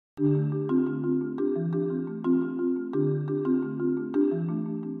If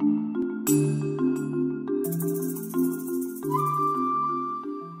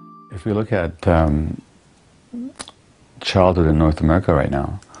we look at childhood in North America right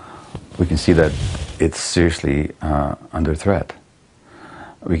now, we can see that it's seriously under threat.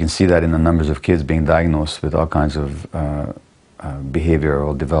 We can see that in the numbers of kids being diagnosed with all kinds of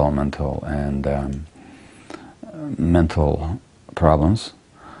behavioral, developmental, and mental problems.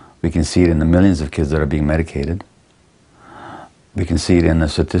 We can see it in the millions of kids that are being medicated. We can see it in the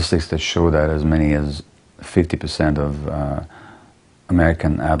statistics that show that as many as 50% of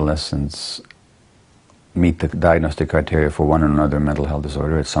American adolescents meet the diagnostic criteria for one or another mental health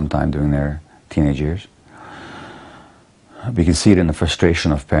disorder at some time during their teenage years. We can see it in the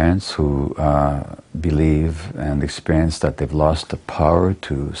frustration of parents who believe and experience that they've lost the power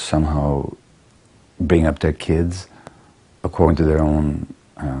to somehow bring up their kids according to their own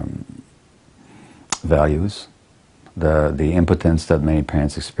values. The impotence that many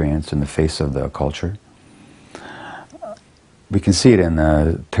parents experience in the face of the culture. We can see it in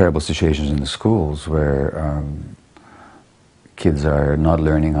terrible situations in the schools where kids are not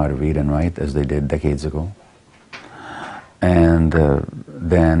learning how to read and write as they did decades ago. And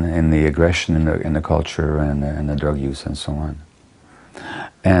then in the aggression in the culture and the drug use and so on.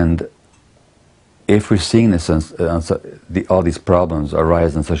 And if we're seeing this, all these problems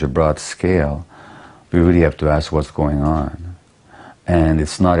arise on such a broad scale, we really have to ask what's going on. And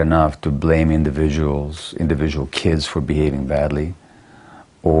it's not enough to blame individual kids for behaving badly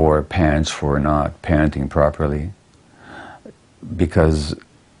or parents for not parenting properly. Because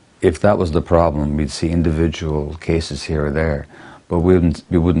if that was the problem, we'd see individual cases here or there, but we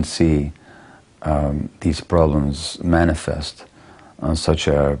wouldn't see these problems manifest on such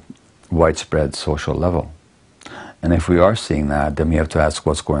a widespread social level. And if we are seeing that, then we have to ask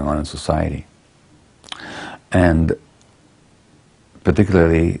what's going on in society. And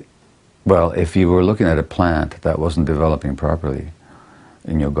particularly, well, if you were looking at a plant that wasn't developing properly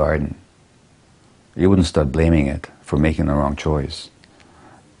in your garden, you wouldn't start blaming it for making the wrong choice.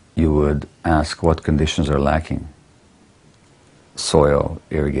 You would ask what conditions are lacking: soil,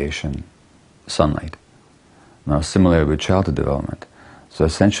 irrigation, sunlight. Now, similarly with childhood development. So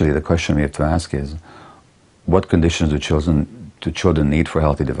essentially the question we have to ask is, what conditions do children need for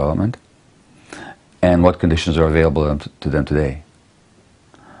healthy development? And what conditions are available to them today?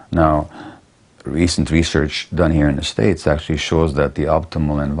 Now, recent research done here in the States actually shows that the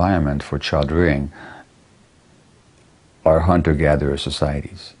optimal environment for child rearing are hunter-gatherer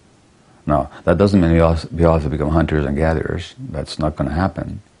societies. Now, that doesn't mean we all have to become hunters and gatherers. That's not going to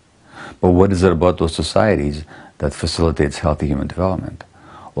happen. But what is it about those societies that facilitates healthy human development?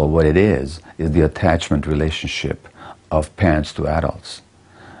 Well, what it is the attachment relationship of parents to adults.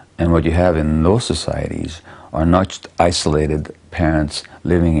 And what you have in those societies are not just isolated parents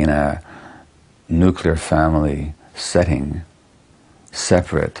living in a nuclear family setting,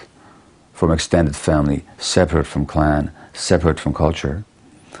 separate from extended family, separate from clan, separate from culture.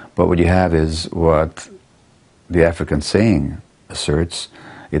 But what you have is what the African saying asserts: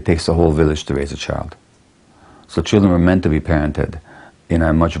 it takes a whole village to raise a child. So children were meant to be parented in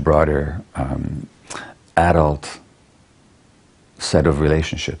a much broader adult set of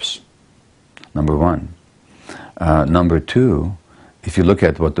relationships, number one. Number two, if you look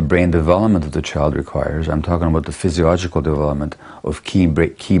at what the brain development of the child requires, I'm talking about the physiological development of key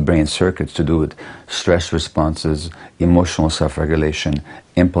brain circuits to do with stress responses, emotional self-regulation,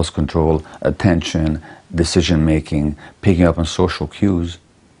 impulse control, attention, decision-making, picking up on social cues.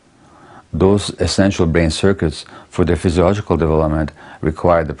 Those essential brain circuits for their physiological development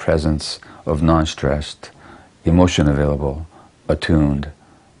require the presence of non-stressed, emotion-available, attuned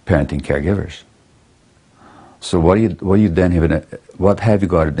parenting caregivers. So what have you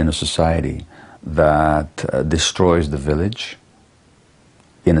got in a society that destroys the village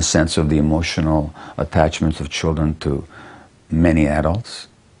in a sense of the emotional attachments of children to many adults,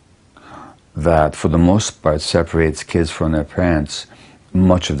 that for the most part separates kids from their parents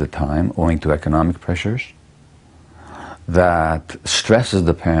much of the time owing to economic pressures, that stresses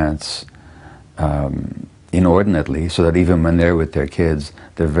the parents inordinately so that even when they're with their kids,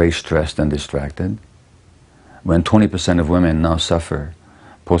 they're very stressed and distracted. When 20% of women now suffer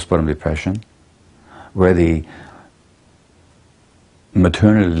postpartum depression, where the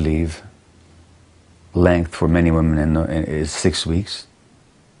maternity leave length for many women is 6 weeks,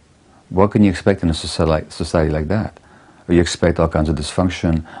 what can you expect in a society like that? Or you expect all kinds of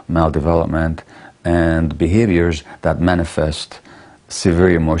dysfunction, maldevelopment, and behaviors that manifest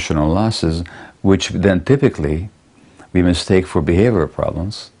severe emotional losses, which then typically we mistake for behavioral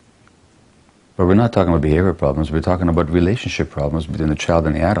problems But we're not talking about behavior problems, we're talking about relationship problems between the child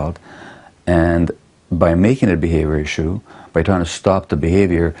and the adult. And by making it a behavior issue, by trying to stop the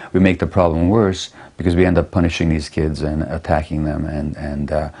behavior, we make the problem worse because we end up punishing these kids and attacking them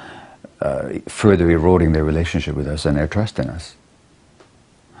and further eroding their relationship with us and their trust in us.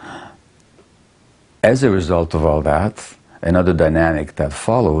 As a result of all that, another dynamic that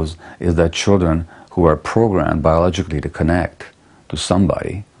follows is that children who are programmed biologically to connect to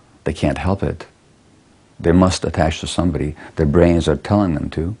somebody, they can't help it. They must attach to somebody. Their brains are telling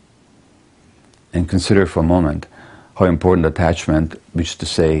them to. And consider for a moment how important attachment, which is to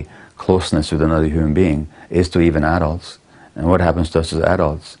say closeness with another human being, is to even adults. And what happens to us as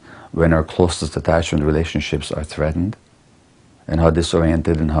adults when our closest attachment relationships are threatened, and how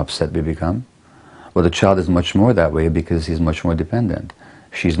disoriented and how upset we become. Well, the child is much more that way because he's much more dependent.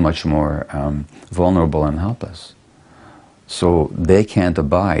 She's much more vulnerable and helpless. So they can't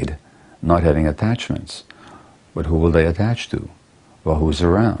abide not having attachments. But who will they attach to? Well, who's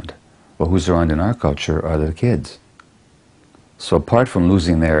around? Well, who's around in our culture are the kids. So apart from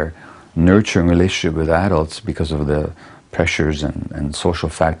losing their nurturing relationship with adults because of the pressures and social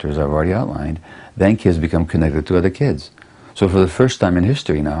factors I've already outlined, then kids become connected to other kids. So for the first time in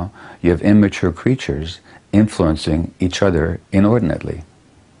history now, you have immature creatures influencing each other inordinately.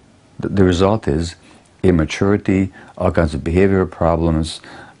 The result is immaturity, all kinds of behavioral problems,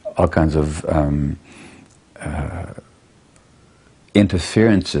 all kinds of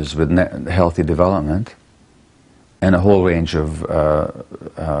interferences with healthy development, and a whole range of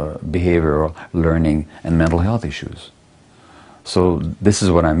behavioral, learning, and mental health issues. So this is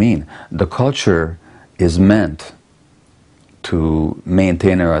what I mean. The culture is meant to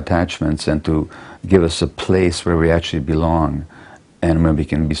maintain our attachments and to give us a place where we actually belong and where we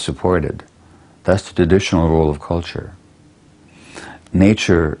can be supported. That's the traditional role of culture.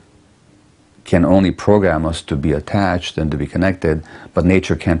 Nature can only program us to be attached and to be connected, but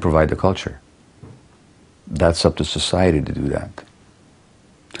nature can't provide the culture. That's up to society to do that.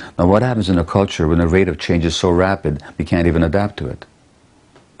 Now, what happens in a culture when the rate of change is so rapid we can't even adapt to it?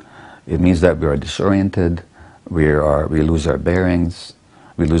 It means that we are disoriented, we lose our bearings,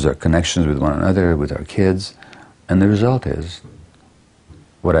 we lose our connections with one another, with our kids, and the result is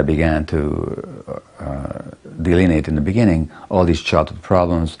what I began to delineate in the beginning, all these childhood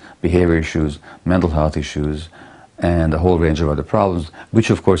problems, behavior issues, mental health issues, and a whole range of other problems, which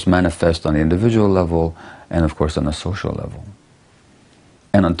of course manifest on the individual level and of course on a social level.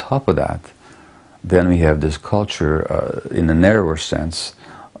 And on top of that, then we have this culture in a narrower sense,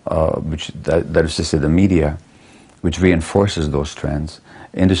 that is to say the media, which reinforces those trends.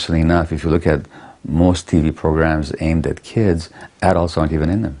 Interestingly enough, if you look at most TV programs aimed at kids, adults aren't even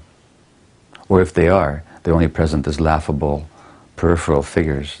in them. Or if they are, they're only present as laughable, peripheral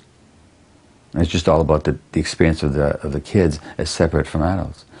figures. And it's just all about the experience of the kids as separate from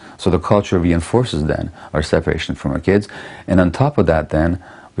adults. So the culture reinforces then our separation from our kids. And on top of that then,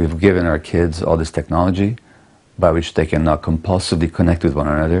 we've given our kids all this technology by which they can now compulsively connect with one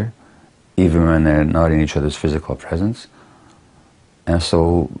another, even when they're not in each other's physical presence. And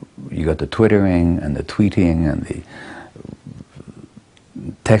so you got the twittering and the tweeting and the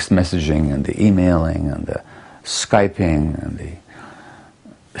text messaging and the emailing and the Skyping and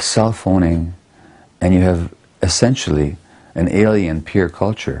the cell phoning, and you have essentially an alien peer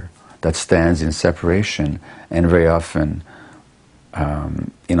culture that stands in separation and very often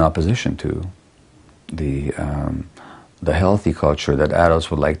in opposition to the healthy culture that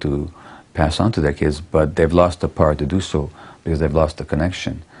adults would like to pass on to their kids, but they've lost the power to do so because they've lost the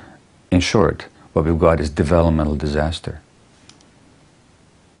connection. In short, what we've got is developmental disaster.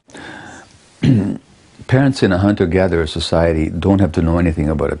 Parents in a hunter-gatherer society don't have to know anything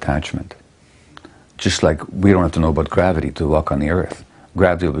about attachment. Just like we don't have to know about gravity to walk on the earth.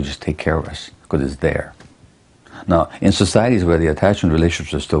 Gravity will just take care of us because it's there. Now, in societies where the attachment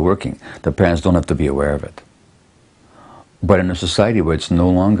relationships are still working, the parents don't have to be aware of it. But in a society where it's no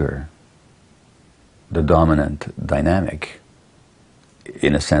longer the dominant dynamic,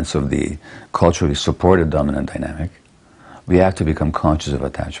 in a sense of the culturally supported dominant dynamic, we have to become conscious of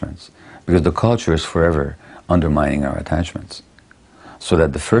attachments, because the culture is forever undermining our attachments. So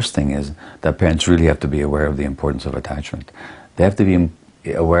that the first thing is that parents really have to be aware of the importance of attachment. They have to be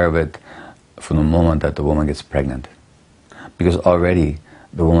aware of it from the moment that the woman gets pregnant. Because already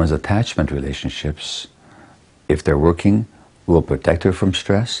the woman's attachment relationships, if they're working, will protect her from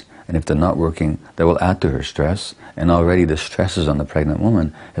stress, and if they're not working, they will add to her stress, and already the stresses on the pregnant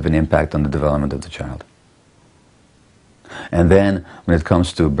woman have an impact on the development of the child. And then when it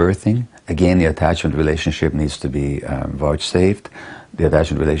comes to birthing Again, the attachment relationship needs to be vouchsafed, the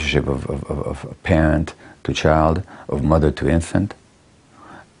attachment relationship of parent to child, of mother to infant.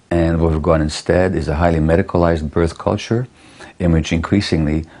 And what we've got instead is a highly medicalized birth culture in which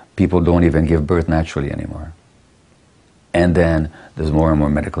increasingly people don't even give birth naturally anymore. And then there's more and more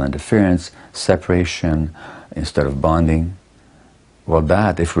medical interference, separation instead of bonding. Well,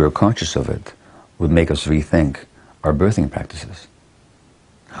 that, if we were conscious of it, would make us rethink our birthing practices.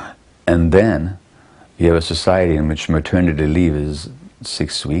 And then you have a society in which maternity leave is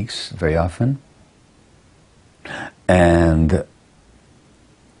 6 weeks very often. And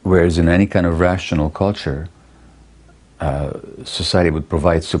whereas in any kind of rational culture, society would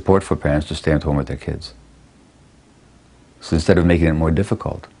provide support for parents to stay at home with their kids. So instead of making it more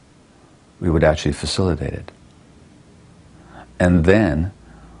difficult, we would actually facilitate it. And then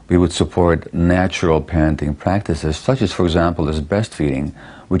we would support natural parenting practices, such as, for example, this breastfeeding,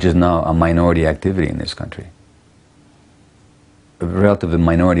 which is now a minority activity in this country. A relative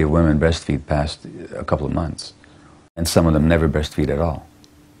minority of women breastfeed past a couple of months, and some of them never breastfeed at all.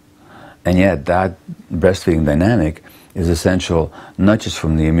 And yet that breastfeeding dynamic is essential not just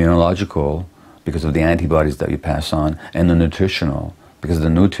from the immunological, because of the antibodies that we pass on, and the nutritional, because of the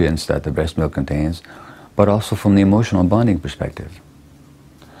nutrients that the breast milk contains, but also from the emotional bonding perspective.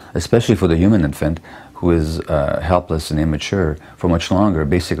 Especially for the human infant, who is helpless and immature for much longer.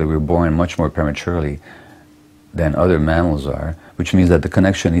 Basically, we're born much more prematurely than other mammals are, which means that the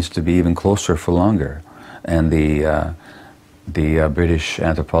connection needs to be even closer for longer. And the British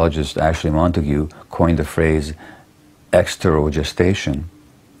anthropologist Ashley Montagu coined the phrase exterogestation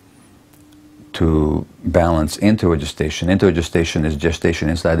to balance interogestation. Interogestation is gestation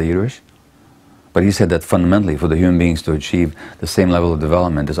inside the uterus. But he said that fundamentally, for the human beings to achieve the same level of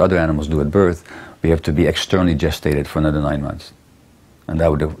development as other animals do at birth, we have to be externally gestated for another 9 months. And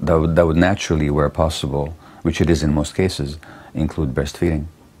that would naturally, where possible, which it is in most cases, include breastfeeding.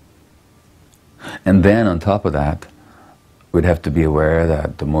 And then on top of that, we'd have to be aware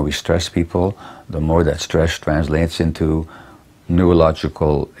that the more we stress people, the more that stress translates into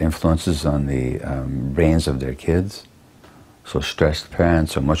neurological influences on the brains of their kids. So stressed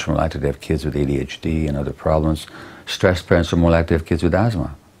parents are much more likely to have kids with ADHD and other problems. Stressed parents are more likely to have kids with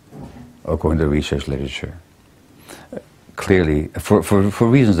asthma, according to the research literature. Clearly, for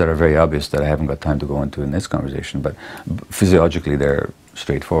reasons that are very obvious that I haven't got time to go into in this conversation, but physiologically they're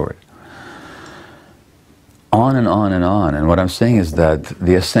straightforward. On and on and on. And what I'm saying is that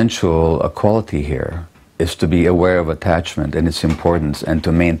the essential quality here is to be aware of attachment and its importance, and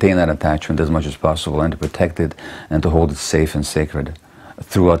to maintain that attachment as much as possible, and to protect it and to hold it safe and sacred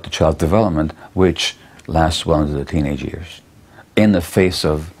throughout the child's development, which lasts well into the teenage years, in the face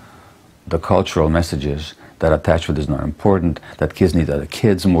of the cultural messages that attachment is not important, that kids need other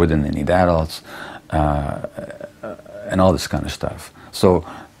kids more than they need adults, and all this kind of stuff. So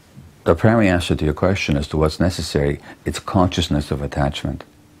the primary answer to your question as to what's necessary, it's consciousness of attachment.